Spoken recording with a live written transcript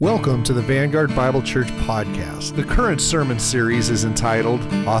Welcome to the Vanguard Bible Church podcast. The current sermon series is entitled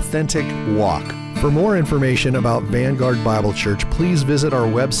Authentic Walk. For more information about Vanguard Bible Church, please visit our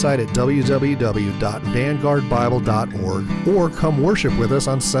website at www.vanguardbible.org or come worship with us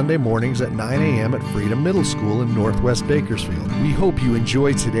on Sunday mornings at 9 a.m. at Freedom Middle School in Northwest Bakersfield. We hope you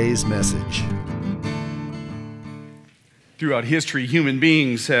enjoy today's message. Throughout history, human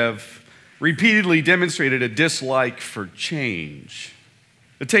beings have repeatedly demonstrated a dislike for change.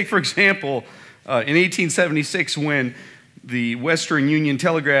 Take, for example, in 1876, when the Western Union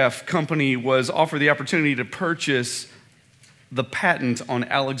Telegraph Company was offered the opportunity to purchase the patent on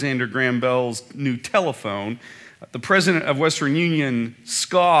Alexander Graham Bell's new telephone, the president of Western Union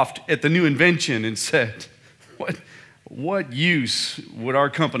scoffed at the new invention and said, what use would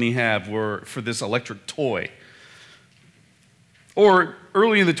our company have for this electric toy? Or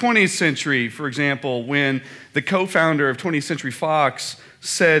early in the 20th century, for example, when the co-founder of 20th Century Fox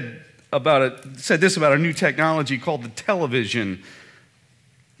said this about a new technology called the television.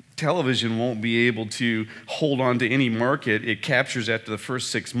 Television won't be able to hold on to any market it captures after the first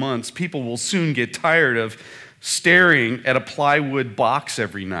 6 months. People will soon get tired of staring at a plywood box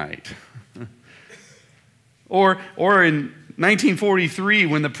every night. Or in 1943,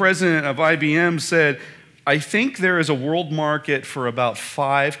 when the president of IBM said, I think there is a world market for about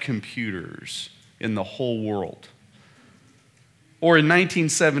 5 computers in the whole world. Or in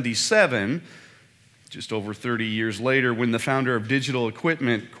 1977, just over 30 years later, when the founder of Digital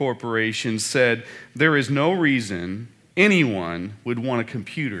Equipment Corporation said, there is no reason anyone would want a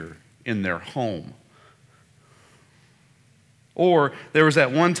computer in their home. Or there was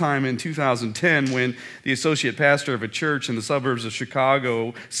that one time in 2010 when the associate pastor of a church in the suburbs of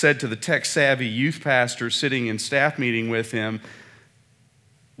Chicago said to the tech-savvy youth pastor sitting in staff meeting with him,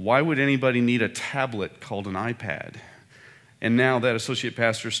 why would anybody need a tablet called an iPad? And now that associate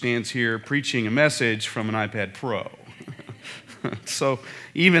pastor stands here preaching a message from an iPad Pro. So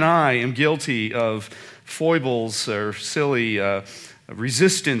even I am guilty of foibles or silly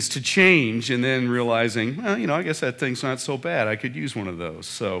resistance to change, and then realizing, well, I guess that thing's not so bad. I could use one of those.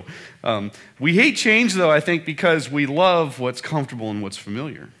 So we hate change, though, I think, because we love what's comfortable and what's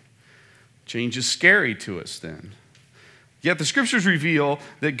familiar. Change is scary to us then. Yet the scriptures reveal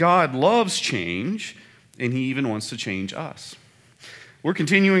that God loves change, and he even wants to change us. We're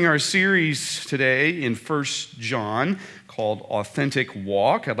continuing our series today in 1 John called Authentic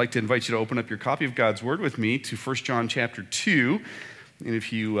Walk. I'd like to invite you to open up your copy of God's Word with me to 1 John chapter 2. And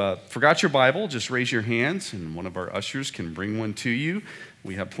if you forgot your Bible, just raise your hands, and one of our ushers can bring one to you.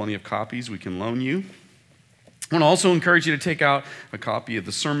 We have plenty of copies we can loan you. I want to also encourage you to take out a copy of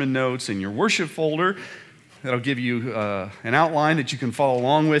the sermon notes in your worship folder. That'll give you an outline that you can follow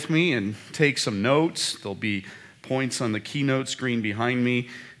along with me and take some notes. There'll be points on the keynote screen behind me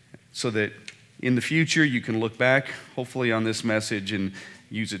so that in the future you can look back, hopefully, on this message and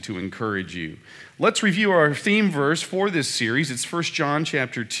use it to encourage you. Let's review our theme verse for this series. It's 1 John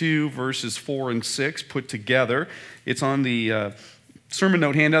chapter 2, verses 4 and 6 put together. It's on the sermon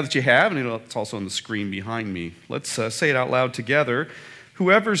note handout that you have, and it's also on the screen behind me. Let's say it out loud together.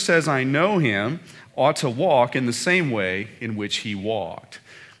 Whoever says, I know him, ought to walk in the same way in which he walked.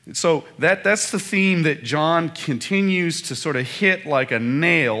 So that's the theme that John continues to sort of hit like a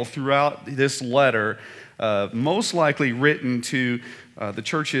nail throughout this letter, most likely written to the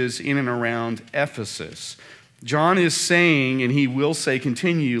churches in and around Ephesus. John is saying, and he will say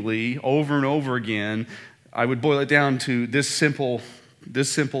continually over and over again, I would boil it down to this simple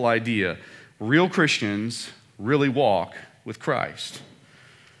idea. Real Christians really walk with Christ.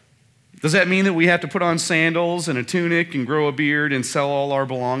 Does that mean that we have to put on sandals and a tunic and grow a beard and sell all our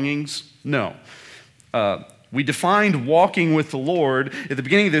belongings? No. We defined walking with the Lord at the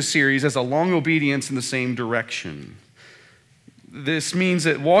beginning of this series as a long obedience in the same direction. This means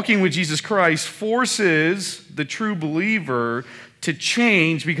that walking with Jesus Christ forces the true believer to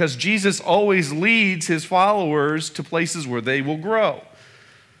change because Jesus always leads his followers to places where they will grow.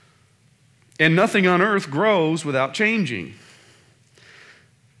 And nothing on earth grows without changing.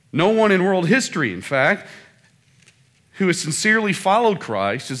 No one in world history, in fact, who has sincerely followed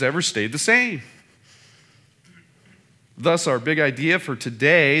Christ has ever stayed the same. Thus, our big idea for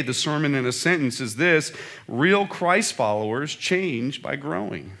today, the sermon in a sentence, is this: real Christ followers change by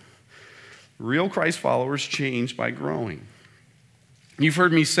growing. Real Christ followers change by growing. You've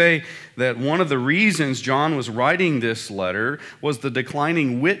heard me say that one of the reasons John was writing this letter was the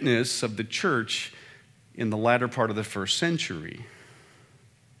declining witness of the church in the latter part of the first century.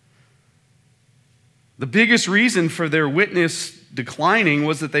 The biggest reason for their witness declining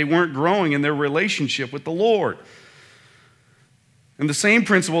was that they weren't growing in their relationship with the Lord. And the same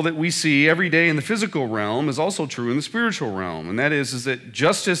principle that we see every day in the physical realm is also true in the spiritual realm. And that is that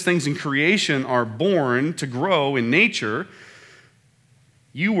just as things in creation are born to grow in nature,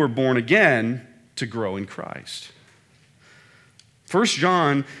 you were born again to grow in Christ. 1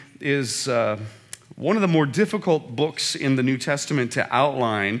 John is one of the more difficult books in the New Testament to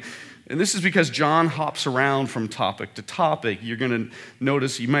outline. And this is because John hops around from topic to topic. You're going to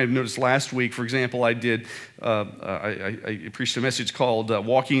notice, you might have noticed last week, for example, I preached a message called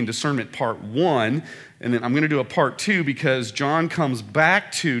Walking in Discernment Part 1, and then I'm going to do a Part 2 because John comes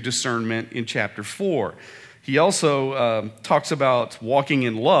back to discernment in chapter 4. He also talks about walking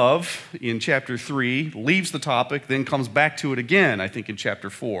in love in chapter 3, leaves the topic, then comes back to it again, I think, in chapter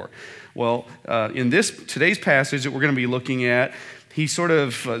 4. Well, in today's passage that we're going to be looking at, he sort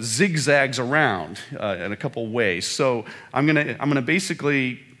of zigzags around in a couple ways. So I'm gonna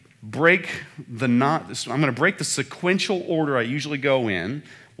basically break the sequential order I usually go in,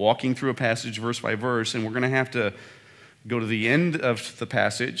 walking through a passage verse by verse, and we're going to have to go to the end of the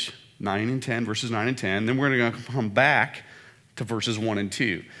passage, verses 9 and 10, then we're going to come back to verses 1 and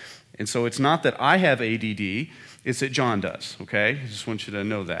 2. And so it's not that I have ADD, it's that John does, okay? I just want you to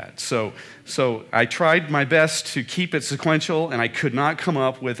know that. So I tried my best to keep it sequential, and I could not come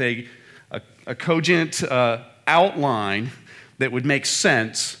up with a cogent outline that would make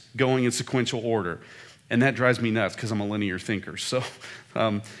sense going in sequential order. And that drives me nuts because I'm a linear thinker. So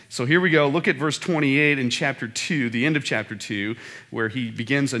here we go. Look at verse 28 in chapter 2, the end of chapter 2, where he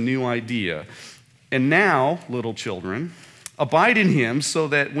begins a new idea. And now, little children, abide in him so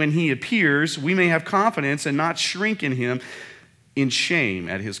that when he appears, we may have confidence and not shrink in him in shame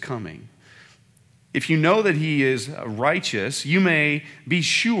at his coming. If you know that he is righteous, you may be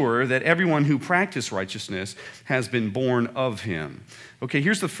sure that everyone who practices righteousness has been born of him. Okay,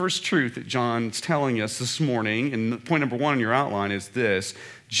 here's the first truth that John's telling us this morning, and point number 1 in your outline is this: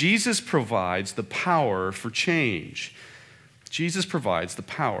 Jesus provides the power for change. Jesus provides the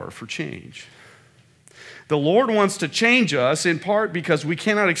power for change. The Lord wants to change us in part because we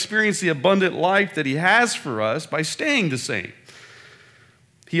cannot experience the abundant life that he has for us by staying the same.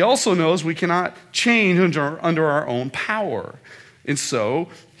 He also knows we cannot change under our own power. And so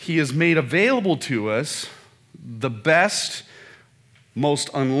he has made available to us the best, most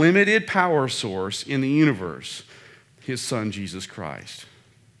unlimited power source in the universe, his son, Jesus Christ.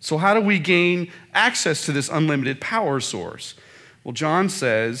 So how do we gain access to this unlimited power source? Well, John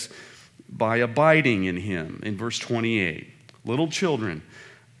says, by abiding in him, in verse 28. Little children,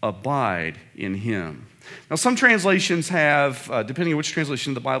 abide in him. Now, some translations have, depending on which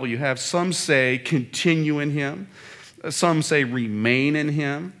translation of the Bible you have, some say continue in him. Some say remain in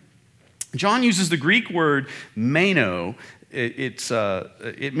him. John uses the Greek word meno.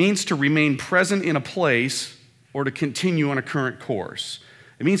 It means to remain present in a place or to continue on a current course.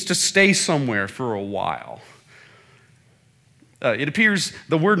 It means to stay somewhere for a while. It appears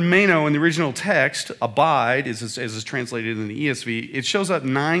the word meno in the original text, abide, as is translated in the ESV, it shows up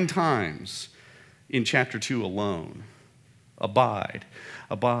 9 times in chapter 2 alone. Abide,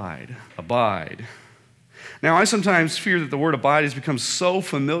 abide, abide. Now, I sometimes fear that the word abide has become so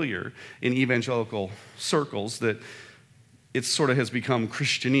familiar in evangelical circles that it sort of has become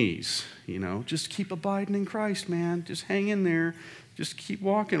Christianese. You know, just keep abiding in Christ, man. Just hang in there. Just keep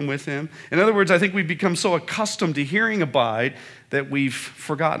walking with him. In other words, I think we've become so accustomed to hearing abide that we've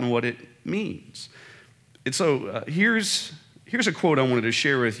forgotten what it means. And so here's a quote I wanted to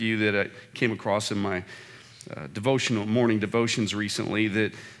share with you that I came across in my morning devotions recently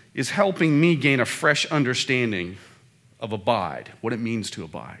that is helping me gain a fresh understanding of abide, what it means to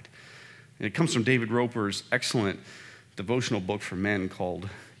abide. And it comes from David Roper's excellent devotional book for men called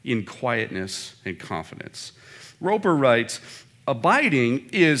In Quietness and Confidence. Roper writes, abiding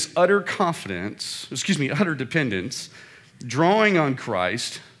is utter dependence, drawing on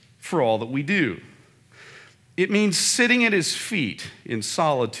Christ for all that we do. It means sitting at his feet in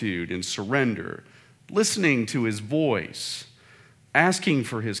solitude and surrender, listening to his voice, asking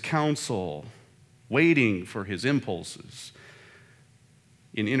for his counsel, waiting for his impulses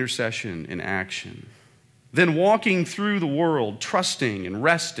in intercession and action. Then walking through the world, trusting and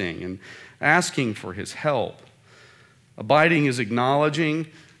resting and asking for his help. Abiding is acknowledging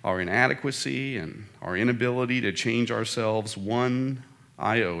our inadequacy and our inability to change ourselves one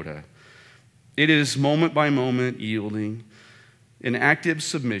iota. It is moment by moment yielding, an active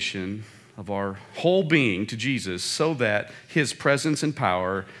submission of our whole being to Jesus so that his presence and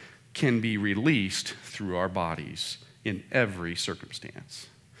power can be released through our bodies in every circumstance.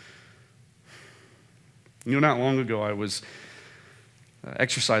 You know, not long ago I was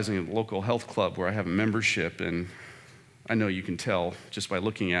exercising at a local health club where I have a membership, and I know you can tell just by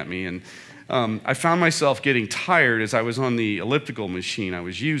looking at me. And I found myself getting tired as I was on the elliptical machine I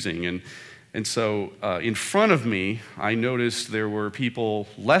was using. And so in front of me, I noticed there were people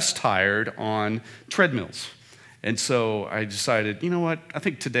less tired on treadmills. And so I decided, you know what, I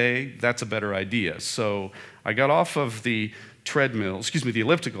think today that's a better idea. So I got off of the the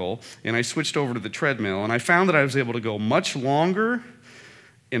elliptical, and I switched over to the treadmill, and I found that I was able to go much longer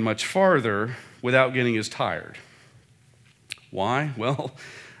and much farther without getting as tired. Why? Well,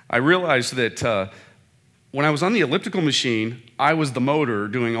 I realized that when I was on the elliptical machine, I was the motor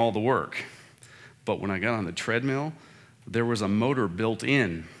doing all the work. But when I got on the treadmill, there was a motor built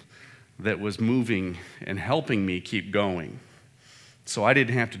in that was moving and helping me keep going. So I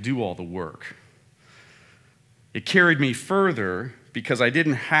didn't have to do all the work. It carried me further because I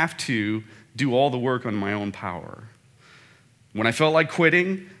didn't have to do all the work on my own power. When I felt like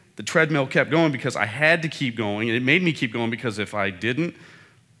quitting, the treadmill kept going because I had to keep going, and it made me keep going because if I didn't,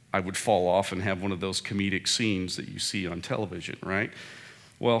 I would fall off and have one of those comedic scenes that you see on television, right?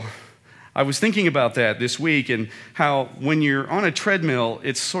 Well, I was thinking about that this week and how when you're on a treadmill,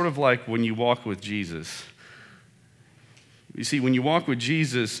 it's sort of like when you walk with Jesus. You see, when you walk with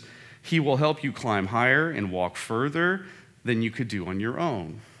Jesus, he will help you climb higher and walk further than you could do on your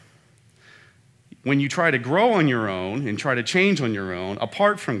own. When you try to grow on your own and try to change on your own,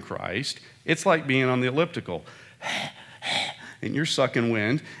 apart from Christ, it's like being on the elliptical. And you're sucking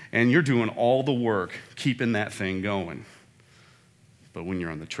wind, and you're doing all the work, keeping that thing going. But when you're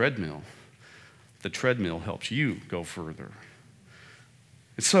on the treadmill helps you go further.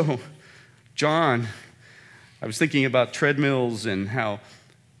 And so, John, I was thinking about treadmills and how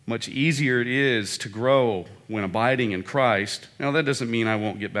much easier it is to grow when abiding in Christ. Now, that doesn't mean I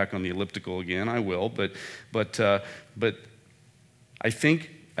won't get back on the elliptical again. I will, but I think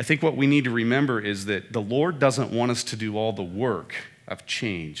what we need to remember is that the Lord doesn't want us to do all the work of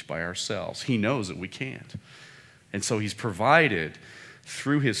change by ourselves. He knows that we can't. And so he's provided,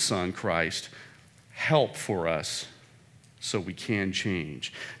 through his Son, Christ, help for us so we can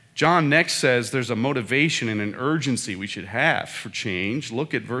change. John next says there's a motivation and an urgency we should have for change.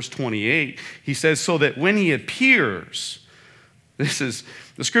 Look at verse 28. He says, so that when he appears, the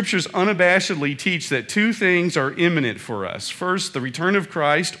scriptures unabashedly teach that two things are imminent for us. First, the return of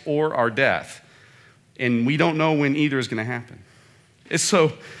Christ or our death. And we don't know when either is going to happen. And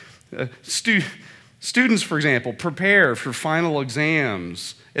so students, for example, prepare for final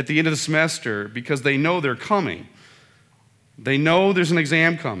exams at the end of the semester because they know they're coming. They know there's an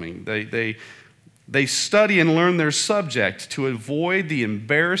exam coming. They study and learn their subject to avoid the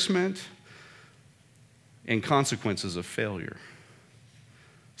embarrassment and consequences of failure.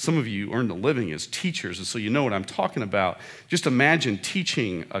 Some of you earned a living as teachers, and so you know what I'm talking about. Just imagine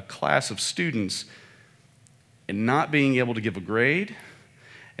teaching a class of students and not being able to give a grade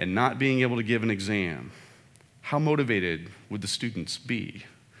and not being able to give an exam. How motivated would the students be?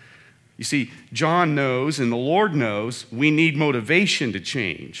 You see, John knows and the Lord knows we need motivation to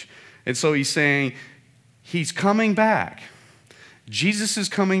change. And so he's saying, he's coming back. Jesus is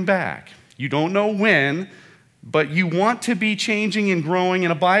coming back. You don't know when, but you want to be changing and growing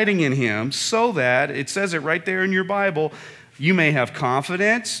and abiding in him so that, it says it right there in your Bible, you may have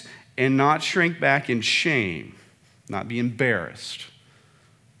confidence and not shrink back in shame, not be embarrassed.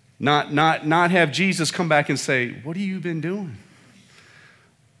 Not have Jesus come back and say, what have you been doing?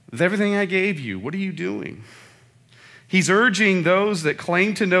 With everything I gave you, what are you doing? He's urging those that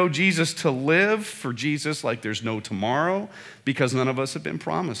claim to know Jesus to live for Jesus like there's no tomorrow, because none of us have been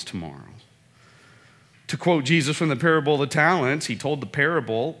promised tomorrow. To quote Jesus from the parable of the talents, he told the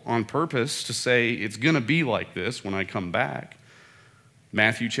parable on purpose to say, it's going to be like this when I come back.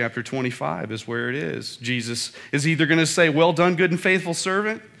 Matthew chapter 25 is where it is. Jesus is either going to say, well done, good and faithful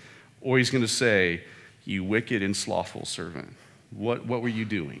servant, or he's going to say, you wicked and slothful servant. What were you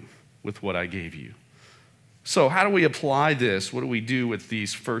doing with what I gave you? So how do we apply this? What do we do with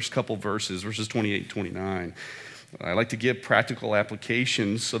these first couple verses 28 and 29? I like to give practical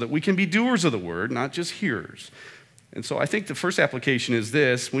applications so that we can be doers of the word, not just hearers. And so I think the first application is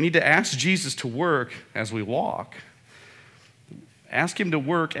this. We need to ask Jesus to work as we walk. Ask him to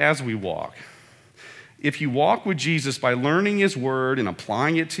work as we walk. If you walk with Jesus by learning his word and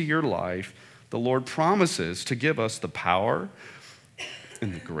applying it to your life, the Lord promises to give us the power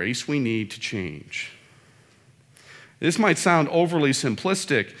and the grace we need to change. This might sound overly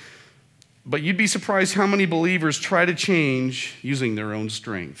simplistic, but you'd be surprised how many believers try to change using their own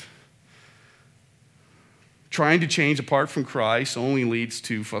strength. Trying to change apart from Christ only leads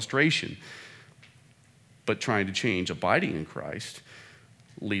to frustration, but trying to change abiding in Christ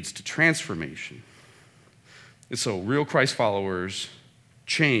leads to transformation. And so real Christ followers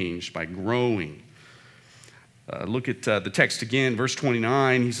change by growing. Look at the text again, verse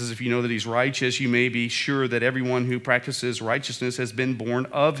 29. He says, if you know that he's righteous, you may be sure that everyone who practices righteousness has been born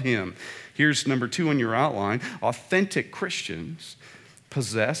of him. Here's number 2 on your outline. Authentic Christians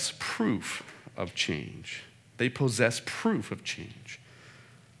possess proof of change. They possess proof of change.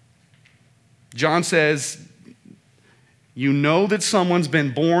 John says, you know that someone's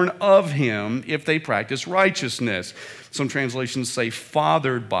been born of him if they practice righteousness. Some translations say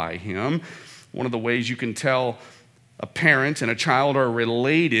fathered by him. One of the ways you can tell a parent and a child are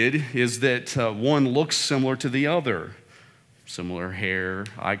related is that one looks similar to the other. Similar hair,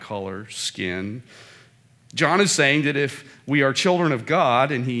 eye color, skin. John is saying that if we are children of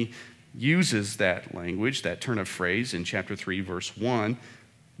God, and he uses that language, that turn of phrase in chapter 3, verse 1,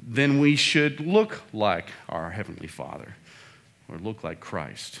 then we should look like our Heavenly Father, or look like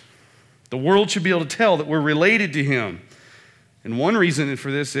Christ. The world should be able to tell that we're related to him. And one reason for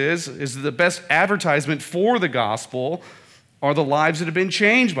this is that the best advertisement for the gospel are the lives that have been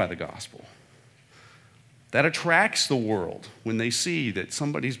changed by the gospel. That attracts the world when they see that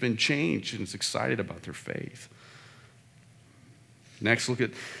somebody's been changed and is excited about their faith. Next, look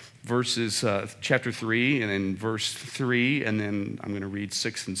at verses chapter 3 and then verse 3, and then I'm going to read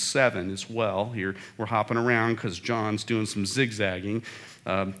 6 and 7 as well. Here we're hopping around because John's doing some zigzagging.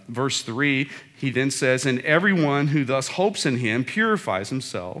 Verse 3, he then says, and everyone who thus hopes in him purifies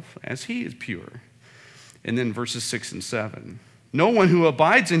himself as he is pure. And then verses 6 and 7, no one who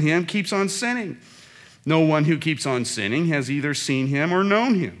abides in him keeps on sinning. No one who keeps on sinning has either seen him or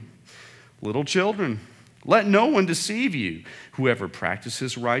known him. Little children, let no one deceive you. Whoever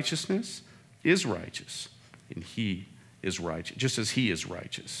practices righteousness is righteous, and he is righteous, just as he is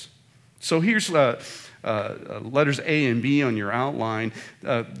righteous. So here's letters A and B on your outline.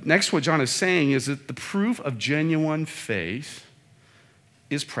 Next, what John is saying is that the proof of genuine faith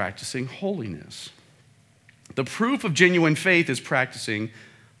is practicing holiness. The proof of genuine faith is practicing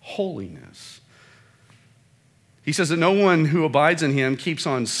holiness. He says that no one who abides in him keeps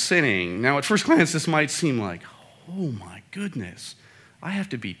on sinning. Now, at first glance, this might seem like, oh my goodness, I have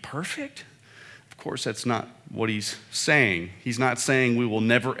to be perfect? Of course, that's not what he's saying. He's not saying we will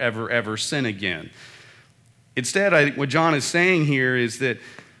never, ever, ever sin again. Instead, I think what John is saying here is that,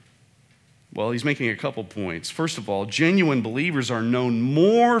 well, he's making a couple points. First of all, genuine believers are known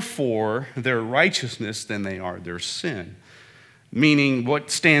more for their righteousness than they are their sin. Meaning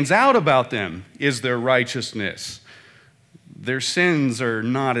what stands out about them is their righteousness. Their sins are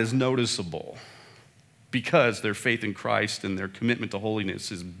not as noticeable because their faith in Christ and their commitment to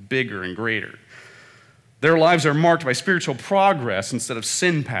holiness is bigger and greater. Their lives are marked by spiritual progress instead of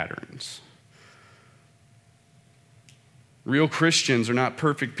sin patterns. Real Christians are not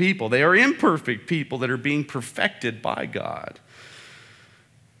perfect people. They are imperfect people that are being perfected by God.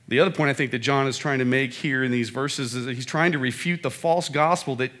 The other point I think that John is trying to make here in these verses is that he's trying to refute the false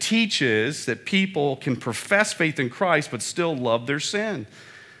gospel that teaches that people can profess faith in Christ but still love their sin.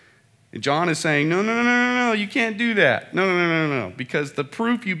 And John is saying, no, you can't do that. No, because the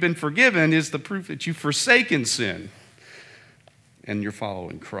proof you've been forgiven is the proof that you've forsaken sin and you're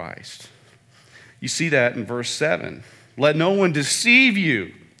following Christ. You see that in verse 7. Let no one deceive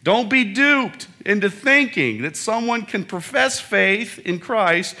you. Don't be duped into thinking that someone can profess faith in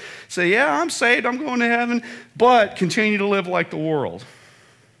Christ, say, yeah, I'm saved, I'm going to heaven, but continue to live like the world.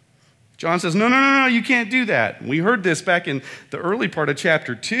 John says, no, you can't do that. We heard this back in the early part of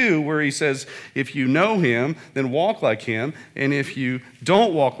chapter 2 where he says, if you know him, then walk like him, and if you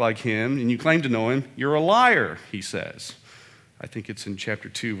don't walk like him and you claim to know him, you're a liar, he says. I think it's in chapter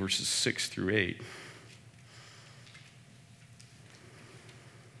 2, verses 6 through 8.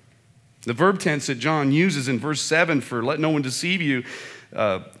 The verb tense that John uses in verse 7 for let no one deceive you,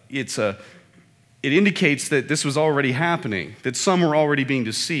 it indicates that this was already happening, that some were already being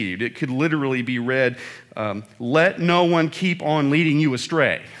deceived. It could literally be read, let no one keep on leading you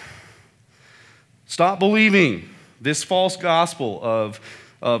astray. Stop believing this false gospel of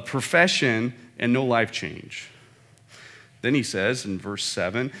profession and no life change. Then he says in verse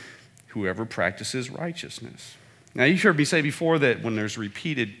 7, whoever practices righteousness. Now, you've heard me say before that when there's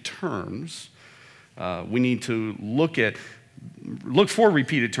repeated terms, we need to look for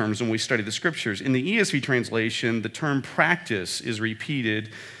repeated terms when we study the scriptures. In the ESV translation, the term practice is repeated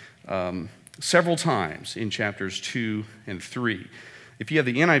several times in chapters 2 and 3. If you have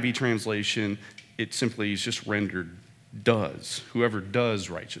the NIV translation, it simply is just rendered does, whoever does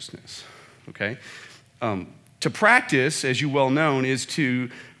righteousness, okay? To practice, as you well know, is to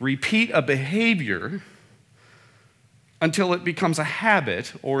repeat a behavior until it becomes a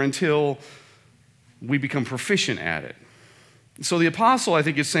habit or until we become proficient at it. So the apostle, I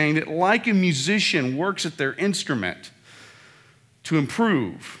think, is saying that like a musician works at their instrument to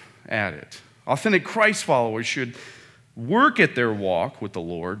improve at it, authentic Christ followers should work at their walk with the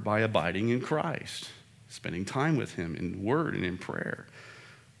Lord by abiding in Christ, spending time with him in word and in prayer.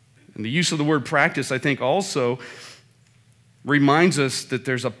 And the use of the word practice, I think, also reminds us that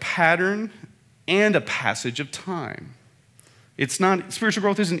there's a pattern and a passage of time. Spiritual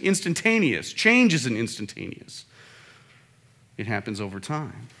growth isn't instantaneous. Change isn't instantaneous. It happens over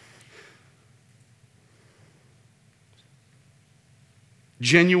time.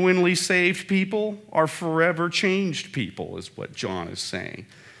 Genuinely saved people are forever changed people, is what John is saying.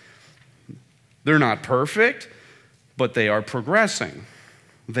 They're not perfect, but they are progressing.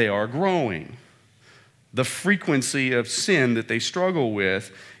 They are growing. The frequency of sin that they struggle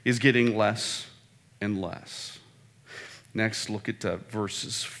with is getting less and less. Next, look at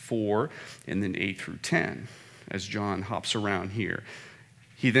verses 4 and then 8 through 10 as John hops around here.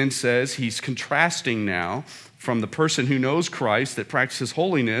 He then says he's contrasting now from the person who knows Christ that practices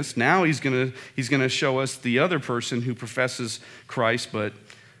holiness. Now he's going to show us the other person who professes Christ but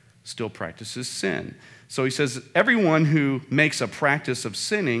still practices sin. So he says, everyone who makes a practice of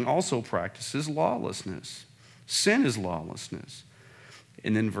sinning also practices lawlessness. Sin is lawlessness.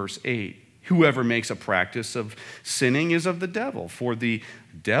 And then verse 8, whoever makes a practice of sinning is of the devil, for the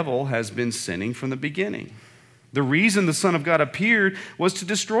devil has been sinning from the beginning. The reason the Son of God appeared was to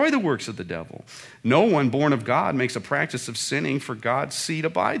destroy the works of the devil. No one born of God makes a practice of sinning, for God's seed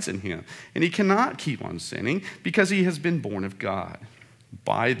abides in him, and he cannot keep on sinning because he has been born of God.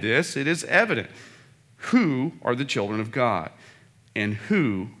 By this it is evident who are the children of God and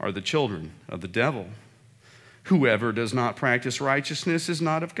who are the children of the devil. Whoever does not practice righteousness is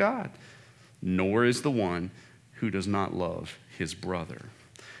not of God, nor is the one who does not love his brother.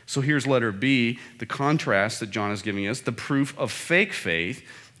 So here's letter B, the contrast that John is giving us. The proof of fake faith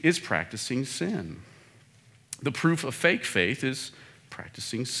is practicing sin. The proof of fake faith is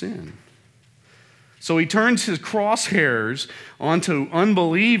practicing sin. So he turns his crosshairs onto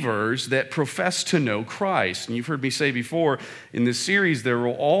unbelievers that profess to know Christ. And you've heard me say before in this series, there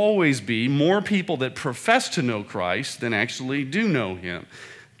will always be more people that profess to know Christ than actually do know him.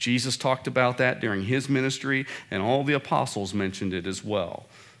 Jesus talked about that during his ministry, and all the apostles mentioned it as well.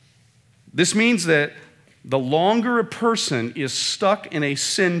 This means that the longer a person is stuck in a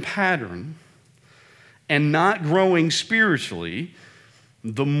sin pattern and not growing spiritually,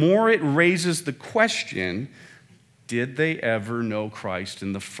 the more it raises the question, did they ever know Christ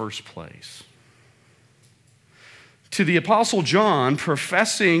in the first place? To the Apostle John,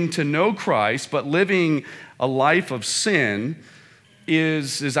 professing to know Christ but living a life of sin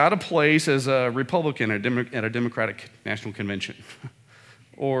is out of place as a Republican at a Democratic National Convention,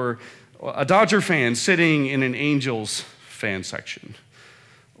 or a Dodger fan sitting in an Angels fan section,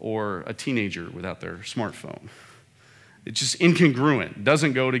 or a teenager without their smartphone. It's just incongruent,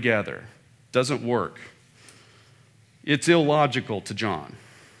 doesn't go together, doesn't work. It's illogical to John. And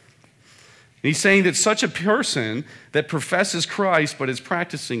he's saying that such a person that professes Christ but is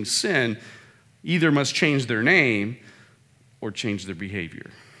practicing sin either must change their name or change their behavior.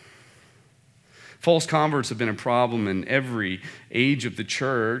 False converts have been a problem in every age of the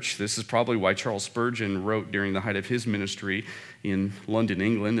church. This is probably why Charles Spurgeon wrote during the height of his ministry in London,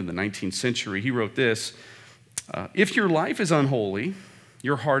 England in the 19th century. He wrote this, if your life is unholy,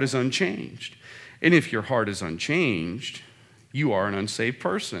 your heart is unchanged. And if your heart is unchanged, you are an unsaved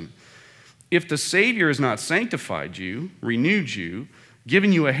person. If the Savior has not sanctified you, renewed you,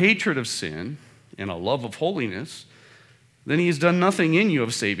 given you a hatred of sin and a love of holiness, then he has done nothing in you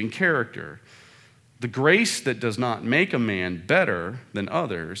of saving character. The grace that does not make a man better than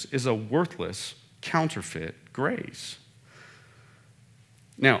others is a worthless, counterfeit grace.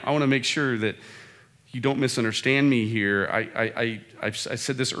 Now, I want to make sure that you don't misunderstand me here. I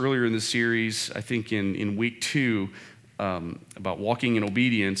said this earlier in the series, I think in week 2, about walking in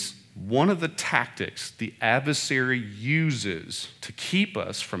obedience. One of the tactics the adversary uses to keep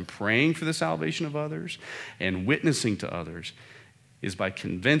us from praying for the salvation of others and witnessing to others is by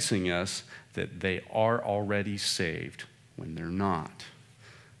convincing us that they are already saved when they're not.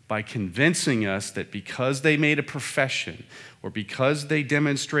 By convincing us that because they made a profession or because they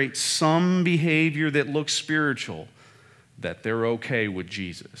demonstrate some behavior that looks spiritual, that they're okay with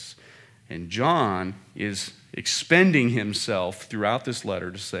Jesus. And John is expending himself throughout this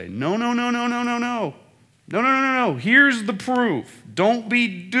letter to say, no. Here's the proof. Don't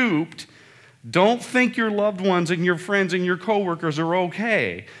be duped. Don't think your loved ones and your friends and your coworkers are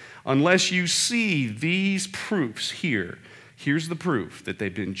okay unless you see these proofs here. Here's the proof that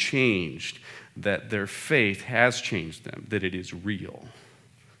they've been changed, that their faith has changed them, that it is real.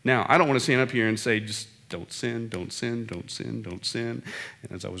 Now, I don't want to stand up here and say, just don't sin, don't sin, don't sin, don't sin.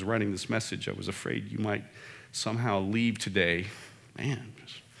 And as I was writing this message, I was afraid you might somehow leave today, man,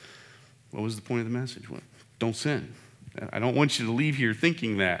 what was the point of the message? Well, don't sin. I don't want you to leave here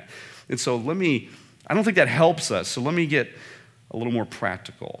thinking that. And so I don't think that helps us. So let me get a little more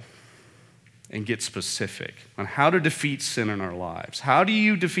practical and get specific on how to defeat sin in our lives. How do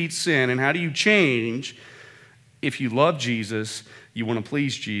you defeat sin and how do you change if you love Jesus, you want to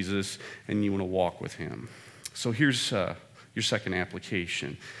please Jesus, and you want to walk with him? So here's your second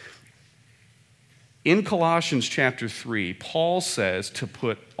application. In Colossians chapter 3, Paul says to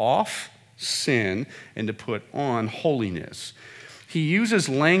put off sin and to put on holiness. He uses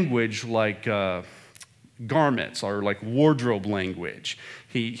language like garments or like wardrobe language.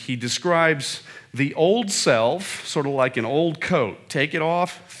 He describes the old self sort of like an old coat. Take it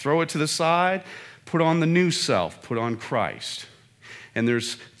off, throw it to the side, put on the new self, put on Christ. And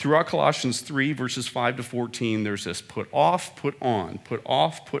there's, throughout Colossians 3, verses 5 to 14, there's this put off, put on, put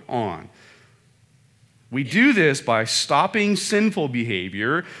off, put on. We do this by stopping sinful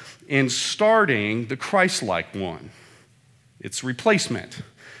behavior and starting the Christ-like one. It's replacement.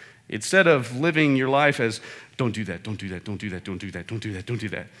 Instead of living your life as, don't do that, don't do that, don't do that, don't do that, don't do that, don't do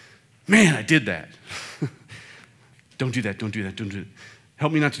that. Man, I did that. Don't do that, don't do that, don't do that.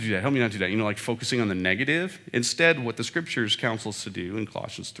 Help me not to do that, help me not to do that. Like focusing on the negative. Instead, what the scriptures counsel us to do in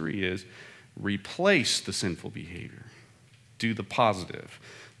Colossians 3 is replace the sinful behavior. Do the positive.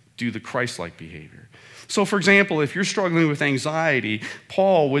 Do the Christ-like behavior. So, for example, if you're struggling with anxiety,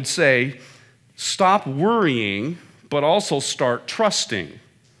 Paul would say, stop worrying, but also start trusting.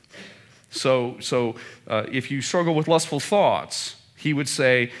 So if you struggle with lustful thoughts, he would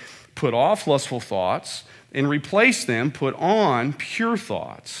say, put off lustful thoughts and replace them, put on pure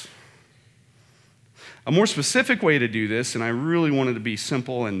thoughts. A more specific way to do this, and I really wanted to be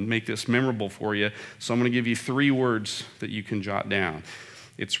simple and make this memorable for you, so I'm going to give you 3 words that you can jot down.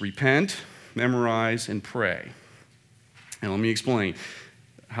 It's repent, memorize, and pray. And let me explain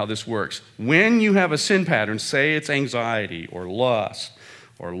how this works. When you have a sin pattern, say it's anxiety or lust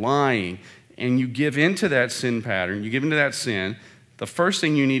or lying, and you give into that sin pattern, you give into that sin, the first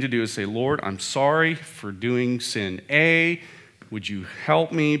thing you need to do is say, Lord, I'm sorry for doing sin A. Would you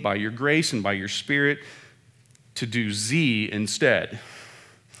help me by your grace and by your Spirit to do Z instead?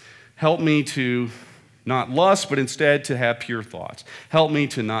 Help me to not lust, but instead to have pure thoughts. Help me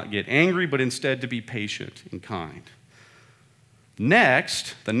to not get angry, but instead to be patient and kind.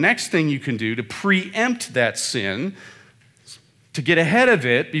 Next, the next thing you can do to preempt that sin, to get ahead of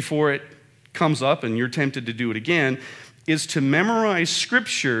it before it comes up and you're tempted to do it again, is to memorize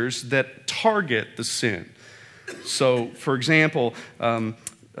scriptures that target the sin. So, for example,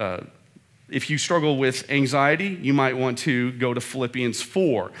 if you struggle with anxiety, you might want to go to Philippians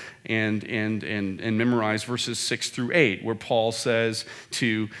 4 and memorize verses 6 through 8, where Paul says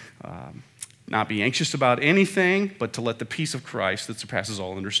to not be anxious about anything, but to let the peace of Christ that surpasses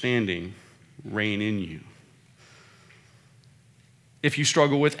all understanding reign in you. If you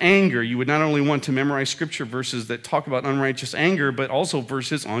struggle with anger, you would not only want to memorize scripture verses that talk about unrighteous anger, but also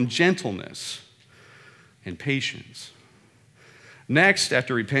verses on gentleness and patience. Next,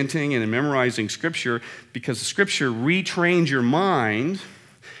 after repenting and memorizing scripture, because scripture retrains your mind,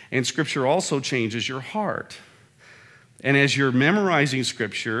 and scripture also changes your heart. And as you're memorizing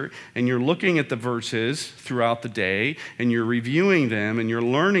scripture and you're looking at the verses throughout the day and you're reviewing them and you're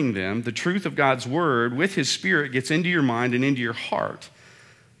learning them, the truth of God's word with his Spirit gets into your mind and into your heart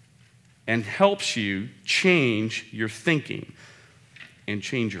and helps you change your thinking and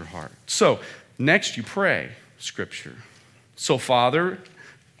change your heart. So, next you pray scripture. So, Father,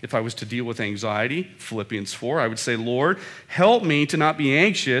 if I was to deal with anxiety, Philippians 4, I would say, Lord, help me to not be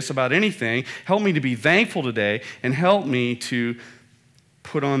anxious about anything. Help me to be thankful today, and help me to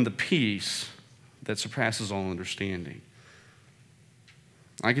put on the peace that surpasses all understanding.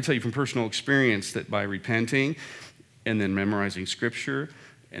 I can tell you from personal experience that by repenting and then memorizing scripture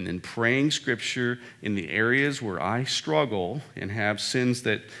and then praying scripture in the areas where I struggle and have sins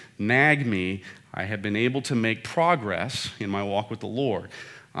that nag me, I have been able to make progress in my walk with the Lord.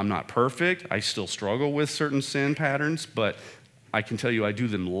 I'm not perfect. I still struggle with certain sin patterns, but I can tell you I do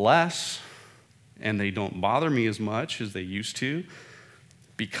them less, and they don't bother me as much as they used to,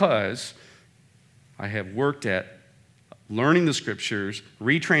 because I have worked at learning the scriptures,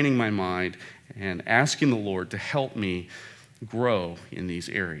 retraining my mind, and asking the Lord to help me grow in these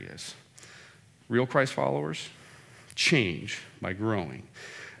areas. Real Christ followers change by growing.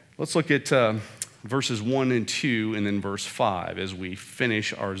 Let's look at verses 1 and 2, and then verse 5 as we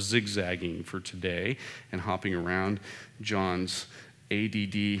finish our zigzagging for today and hopping around John's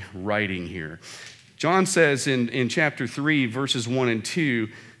ADD writing here. John says in chapter 3, verses 1 and 2,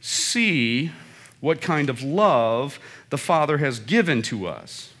 "See what kind of love the Father has given to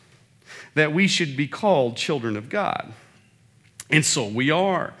us, that we should be called children of God. And so we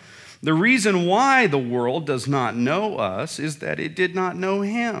are. The reason why the world does not know us is that it did not know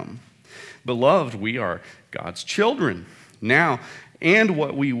him. Beloved, we are God's children now, and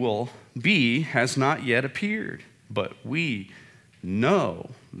what we will be has not yet appeared. But we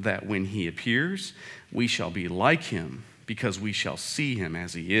know that when he appears, we shall be like him, because we shall see him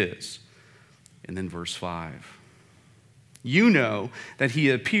as he is." And then verse 5. "You know that he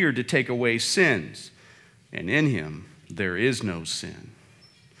appeared to take away sins, and in him there is no sin."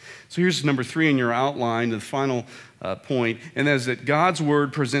 So here's number 3 in your outline, the final point, and that is that God's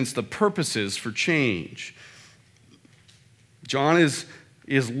word presents the purposes for change. John is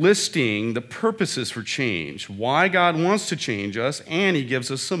listing the purposes for change, why God wants to change us, and he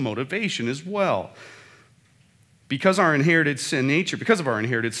gives us some motivation as well. Because of our inherited sin nature,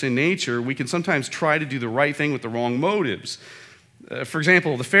 we can sometimes try to do the right thing with the wrong motives. For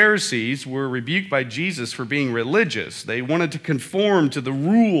example, the Pharisees were rebuked by Jesus for being religious. They wanted to conform to the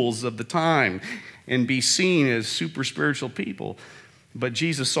rules of the time and be seen as super spiritual people. But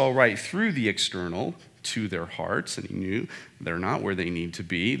Jesus saw right through the external to their hearts, and he knew they're not where they need to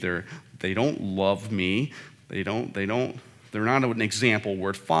be. They don't love me. They're not an example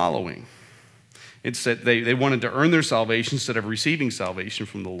worth following. It's that they wanted to earn their salvation instead of receiving salvation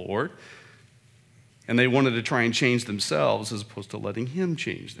from the Lord. And they wanted to try and change themselves as opposed to letting him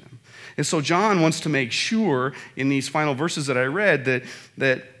change them. And so John wants to make sure in these final verses that I read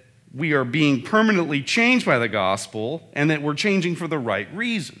that we are being permanently changed by the gospel and that we're changing for the right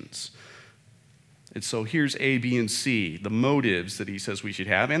reasons. And so here's A, B, and C, the motives that he says we should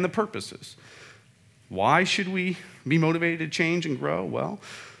have and the purposes. Why should we be motivated to change and grow? Well,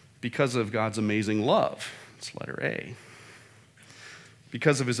 because of God's amazing love. It's letter A.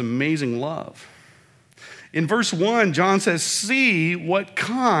 Because of his amazing love. In verse 1, John says, "See what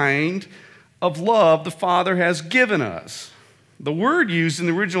kind of love the Father has given us." The word used in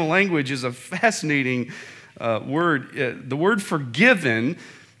the original language is a fascinating word. The word forgiven,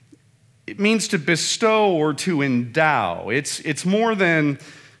 it means to bestow or to endow. It's more than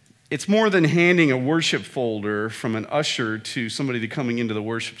handing a worship folder from an usher to somebody coming into the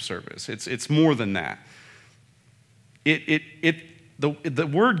worship service. It's more than that. The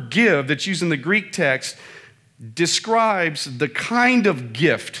word give that's used in the Greek text describes the kind of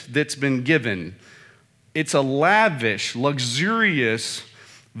gift that's been given. It's a lavish, luxurious,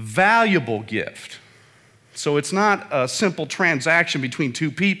 valuable gift. So it's not a simple transaction between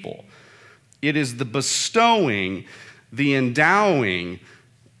two people. It is the bestowing, the endowing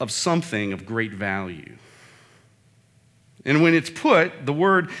of something of great value. And when it's put, the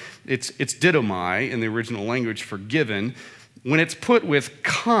word, it's didomai in the original language for given. When it's put with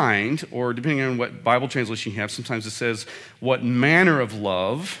kind, or depending on what Bible translation you have, sometimes it says what manner of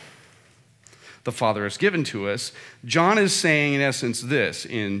love the Father has given to us, John is saying in essence this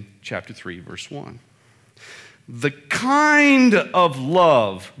in chapter 3, verse 1. The kind of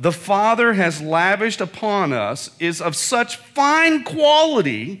love the Father has lavished upon us is of such fine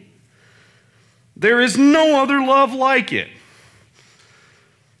quality, there is no other love like it.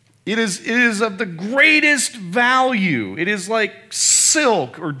 It is of the greatest value. It is like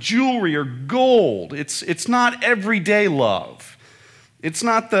silk or jewelry or gold. It's not everyday love. It's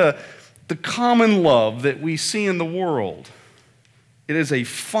not the common love that we see in the world. It is a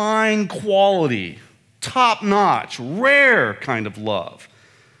fine quality, top-notch, rare kind of love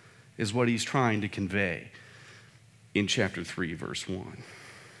is what he's trying to convey in chapter 3, verse 1.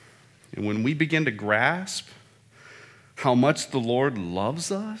 And when we begin to grasp how much the Lord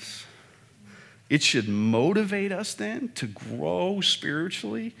loves us, it should motivate us then to grow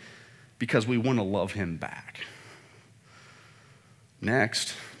spiritually because we want to love him back.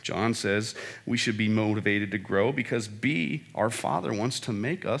 Next, John says we should be motivated to grow because B, our Father wants to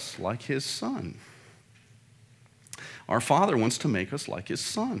make us like his Son. Our Father wants to make us like his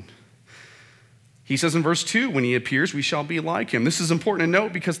Son. He says in verse 2, when he appears, we shall be like him. This is important to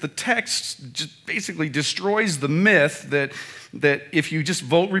note because the text just basically destroys the myth that if you just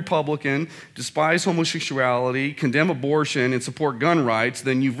vote Republican, despise homosexuality, condemn abortion, and support gun rights,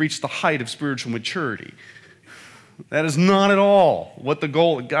 then you've reached the height of spiritual maturity. That is not at all what the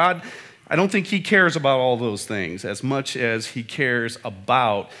goal. God, I don't think he cares about all those things as much as he cares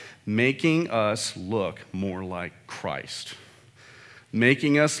about making us look more like Christ.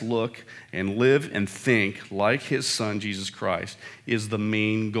 making us look and live and think like his Son, Jesus Christ, is the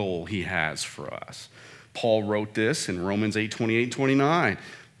main goal he has for us. Paul wrote this in Romans 8:28-29.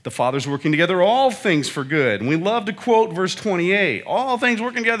 The Father's working together all things for good. And we love to quote verse 28, all things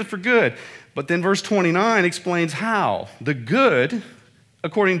working together for good. But then verse 29 explains how. The good,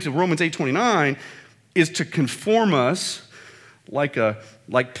 according to Romans 8:29, is to conform us like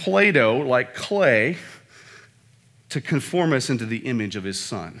Play-Doh, like clay, to conform us into the image of his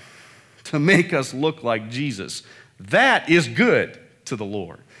Son, to make us look like Jesus. That is good to the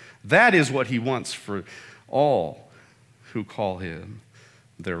Lord. That is what he wants for all who call him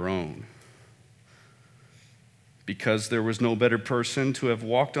their own. Because there was no better person to have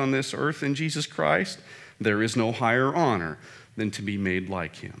walked on this earth than Jesus Christ, there is no higher honor than to be made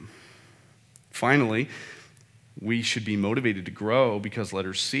like him. Finally, we should be motivated to grow because,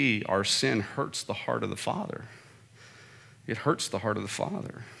 letter C, our sin hurts the heart of the Father. It hurts the heart of the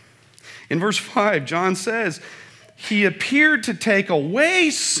Father. In verse 5, John says, he appeared to take away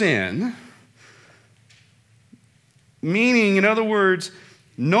sin, meaning, in other words,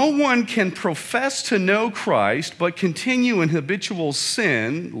 no one can profess to know Christ but continue in habitual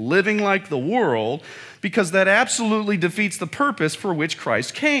sin, living like the world, because that absolutely defeats the purpose for which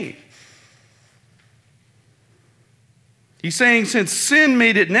Christ came. He's saying since sin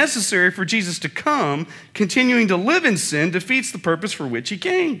made it necessary for Jesus to come, continuing to live in sin defeats the purpose for which he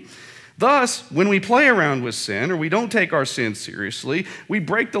came. Thus, when we play around with sin or we don't take our sin seriously, we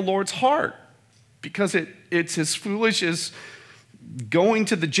break the Lord's heart because it's as foolish as going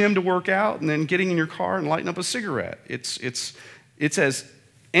to the gym to work out and then getting in your car and lighting up a cigarette. It's as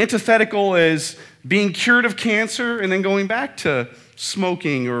antithetical as being cured of cancer and then going back to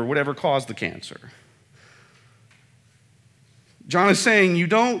smoking or whatever caused the cancer. John is saying you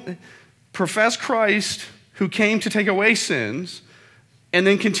don't profess Christ who came to take away sins and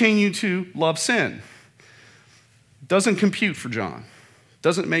then continue to love sin. Doesn't compute for John.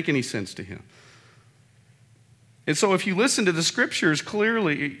 Doesn't make any sense to him. And so if you listen to the scriptures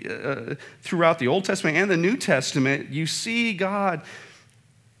clearly throughout the Old Testament and the New Testament, you see God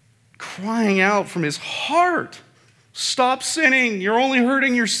crying out from his heart, stop sinning. You're only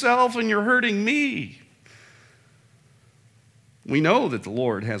hurting yourself and you're hurting me. We know that the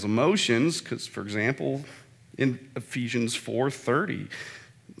Lord has emotions because, for example, in Ephesians 4:30,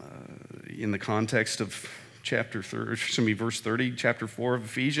 in the context of verse 30, chapter 4 of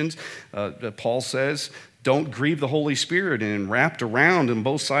Ephesians, Paul says, don't grieve the Holy Spirit, and wrapped around in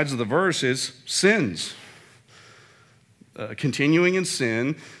both sides of the verse is sins. Continuing in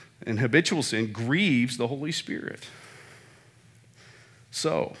sin and habitual sin grieves the Holy Spirit.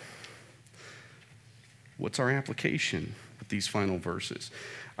 So, what's our application with these final verses?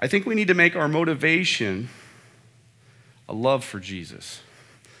 I think we need to make our motivation a love for Jesus.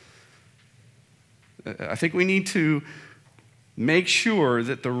 I think we need to make sure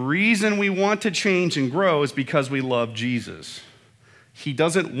that the reason we want to change and grow is because we love Jesus. He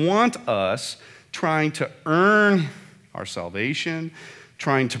doesn't want us trying to earn our salvation,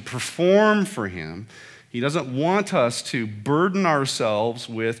 trying to perform for him. He doesn't want us to burden ourselves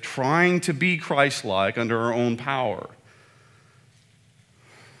with trying to be Christ-like under our own power.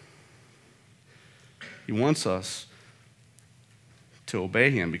 He wants us to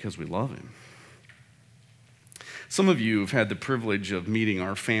obey him because we love him. Some of you have had the privilege of meeting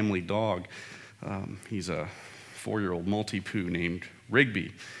our family dog. He's a 4-year-old Maltipoo named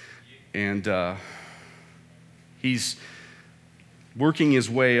Rigby. And he's working his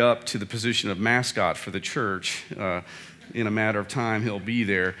way up to the position of mascot for the church. In a matter of time, he'll be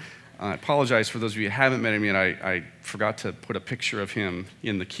there. I apologize for those of you who haven't met him yet. I forgot to put a picture of him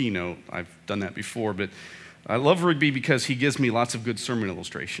in the keynote. I've done that before. But I love Rigby because he gives me lots of good sermon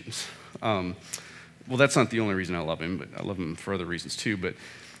illustrations. Well, that's not the only reason I love him, but I love him for other reasons too. But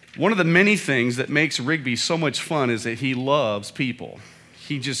one of the many things that makes Rigby so much fun is that he loves people.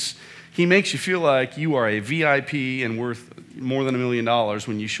 He makes you feel like you are a VIP and worth more than $1 million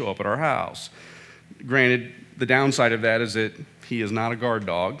when you show up at our house. Granted, the downside of that is that he is not a guard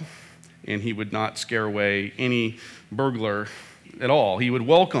dog, and he would not scare away any burglar at all. He would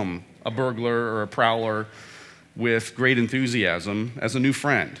welcome a burglar or a prowler with great enthusiasm as a new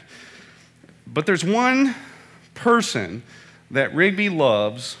friend. But there's one person that Rigby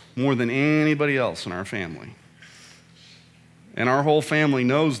loves more than anybody else in our family. And our whole family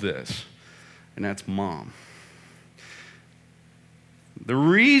knows this, and that's Mom. The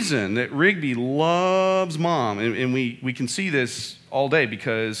reason that Rigby loves Mom, and we can see this all day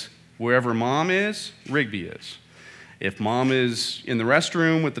because wherever Mom is, Rigby is. If Mom is in the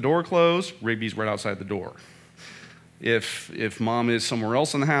restroom with the door closed, Rigby's right outside the door. If mom is somewhere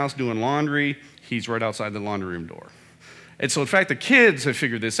else in the house doing laundry, he's right outside the laundry room door. And so, in fact, the kids have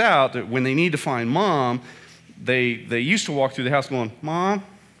figured this out, that when they need to find mom, they used to walk through the house going, Mom,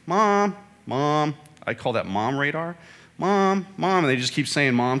 Mom, Mom. I call that mom radar. Mom, Mom. And they just keep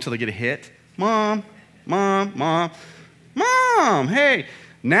saying mom till they get a hit. Mom, Mom, Mom, Mom, hey.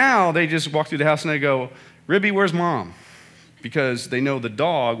 Now they just walk through the house and they go, Ribby, where's Mom? Because they know the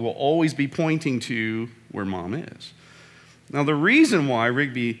dog will always be pointing to where Mom is. Now, the reason why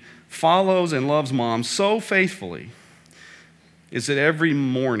Rigby follows and loves Mom so faithfully is that every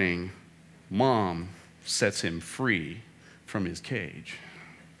morning, Mom sets him free from his cage.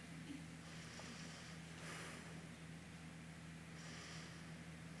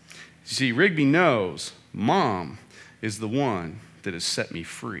 You see, Rigby knows Mom is the one that has set me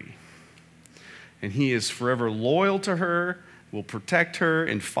free. And he is forever loyal to her, will protect her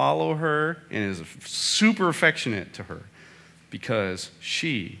and follow her, and is super affectionate to her because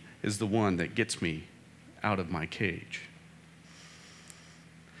she is the one that gets me out of my cage.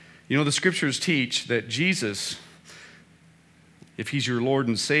 You know, the scriptures teach that Jesus, if he's your Lord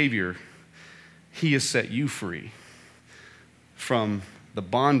and Savior, he has set you free from the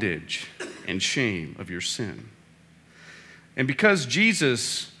bondage and shame of your sin. And because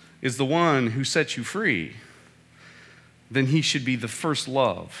Jesus is the one who sets you free, then he should be the first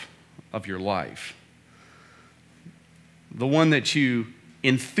love of your life. The one that you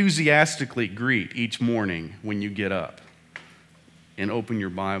enthusiastically greet each morning when you get up and open your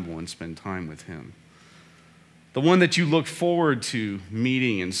Bible and spend time with him. The one that you look forward to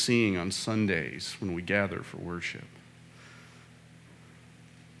meeting and seeing on Sundays when we gather for worship.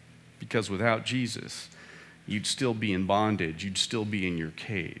 Because without Jesus, you'd still be in bondage. You'd still be in your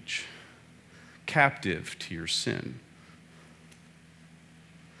cage, captive to your sin.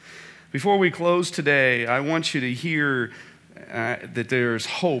 Before we close today, I want you to hear that there's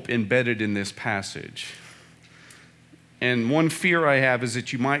hope embedded in this passage. And one fear I have is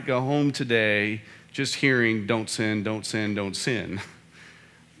that you might go home today just hearing, don't sin, don't sin, don't sin.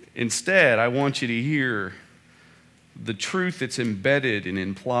 Instead, I want you to hear the truth that's embedded and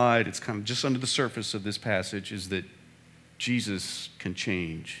implied, it's kind of just under the surface of this passage, is that Jesus can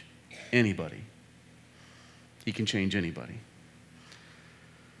change anybody. He can change anybody.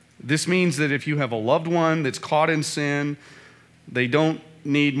 This means that if you have a loved one that's caught in sin, they don't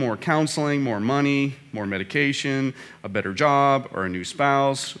need more counseling, more money, more medication, a better job, or a new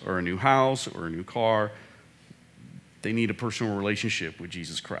spouse, or a new house, or a new car. They need a personal relationship with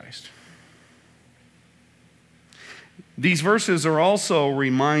Jesus Christ. These verses are also a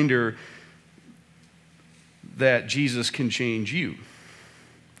reminder that Jesus can change you.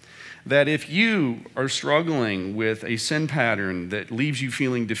 That if you are struggling with a sin pattern that leaves you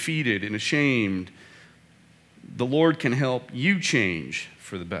feeling defeated and ashamed, the Lord can help you change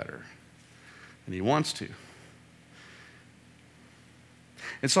for the better. And he wants to.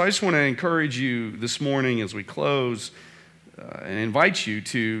 And so I just want to encourage you this morning as we close and invite you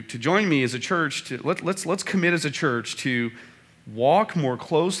to join me as a church. Let's commit as a church to walk more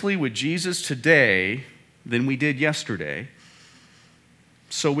closely with Jesus today than we did yesterday,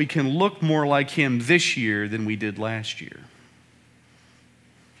 so we can look more like him this year than we did last year.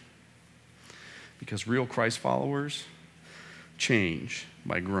 Because real Christ followers change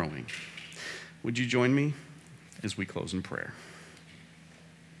by growing. Would you join me as we close in prayer?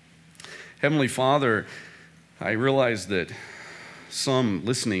 Heavenly Father, I realize that some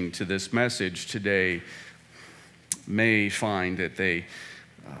listening to this message today may find that the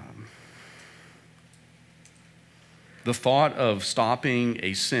thought of stopping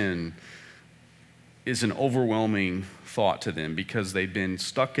a sin is an overwhelming thought to them because they've been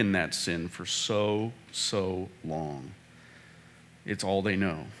stuck in that sin for so long. It's all they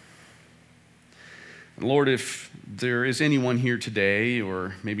know. And Lord, if there is anyone here today,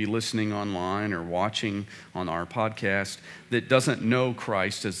 or maybe listening online or watching on our podcast, that doesn't know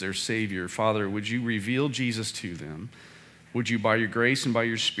Christ as their Savior, Father, would you reveal Jesus to them? Would you, by your grace and by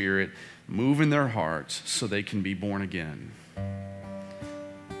your Spirit, move in their hearts so they can be born again?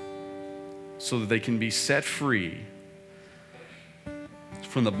 So that they can be set free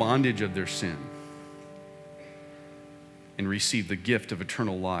from the bondage of their sin and receive the gift of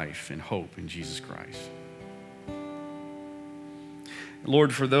eternal life and hope in Jesus Christ.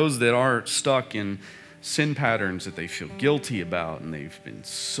 Lord, for those that are stuck in sin patterns that they feel guilty about and they've been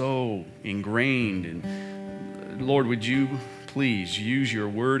so ingrained, and Lord, would you please use your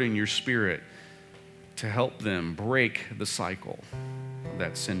word and your Spirit to help them break the cycle of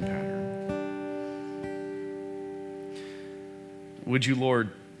that sin pattern. Would you,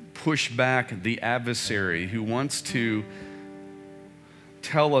 Lord, push back the adversary who wants to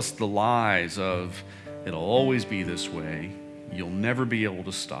tell us the lies of, it'll always be this way, you'll never be able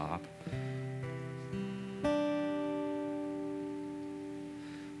to stop,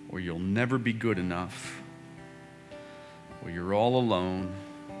 or you'll never be good enough, or you're all alone.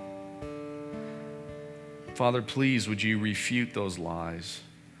 Father, please would you refute those lies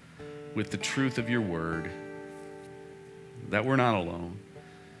with the truth of your word, that we're not alone,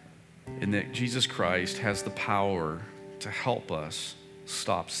 and that Jesus Christ has the power to help us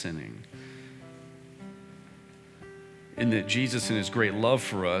stop sinning. And that Jesus, in his great love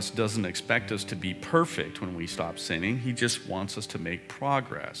for us, doesn't expect us to be perfect when we stop sinning. He just wants us to make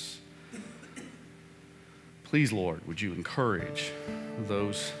progress. Please, Lord, would you encourage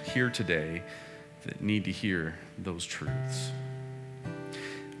those here today that need to hear those truths.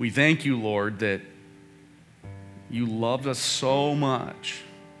 We thank you, Lord, that you loved us so much.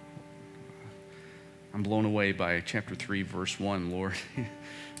 I'm blown away by chapter 3, verse 1, Lord.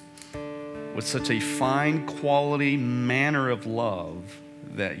 With such a fine quality manner of love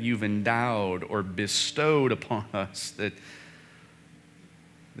that you've endowed or bestowed upon us, that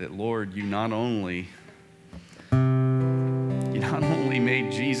Lord, you not only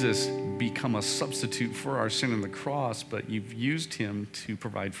made Jesus become a substitute for our sin on the cross, but you've used him to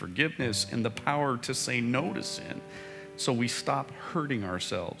provide forgiveness and the power to say no to sin. So we stop hurting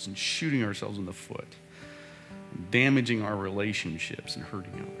ourselves and shooting ourselves in the foot, damaging our relationships and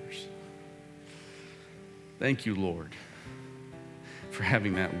hurting others. Thank you, Lord, for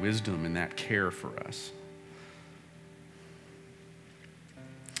having that wisdom and that care for us.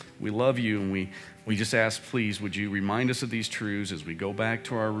 We love you, and we just ask, please, would you remind us of these truths as we go back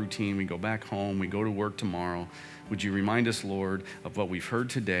to our routine, we go back home, we go to work tomorrow. Would you remind us, Lord, of what we've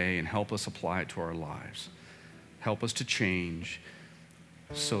heard today and help us apply it to our lives. Help us to change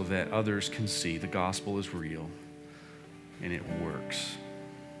so that others can see the gospel is real and it works.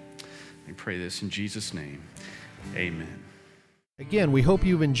 I pray this in Jesus' name. Amen. Again, we hope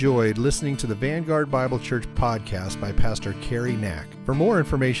you've enjoyed listening to the Vanguard Bible Church podcast by Pastor Cary. For more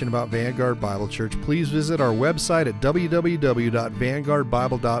information about Vanguard Bible Church, please visit our website at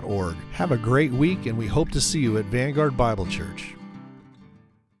www.vanguardbible.org. Have a great week, and we hope to see you at Vanguard Bible Church.